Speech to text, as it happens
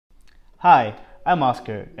Hi, I'm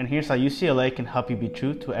Oscar, and here's how UCLA can help you be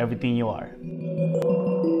true to everything you are.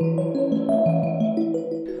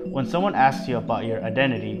 When someone asks you about your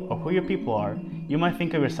identity or who your people are, you might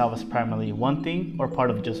think of yourself as primarily one thing or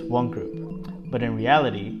part of just one group. But in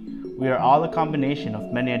reality, we are all a combination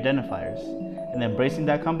of many identifiers, and embracing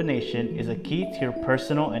that combination is a key to your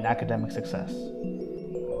personal and academic success.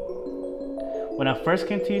 When I first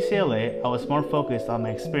came to UCLA, I was more focused on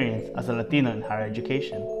my experience as a Latino in higher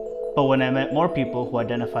education. But when I met more people who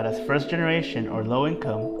identified as first generation or low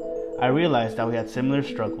income, I realized that we had similar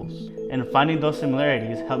struggles. And finding those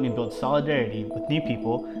similarities helped me build solidarity with new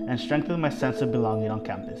people and strengthen my sense of belonging on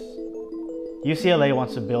campus. UCLA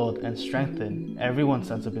wants to build and strengthen everyone's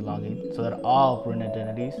sense of belonging so that all Bruin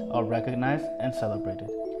identities are recognized and celebrated.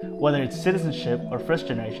 Whether it's citizenship or first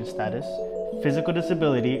generation status, physical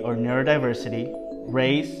disability or neurodiversity,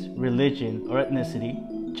 race, religion or ethnicity,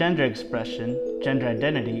 gender expression, gender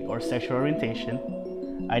identity or sexual orientation,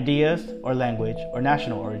 ideas or language or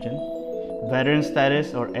national origin, veteran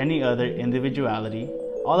status or any other individuality,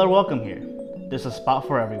 all are welcome here. There's a spot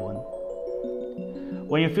for everyone.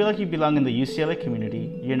 When you feel like you belong in the UCLA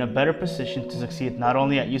community, you're in a better position to succeed not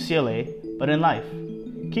only at UCLA, but in life.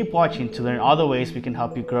 Keep watching to learn all the ways we can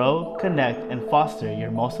help you grow, connect, and foster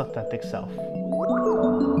your most authentic self.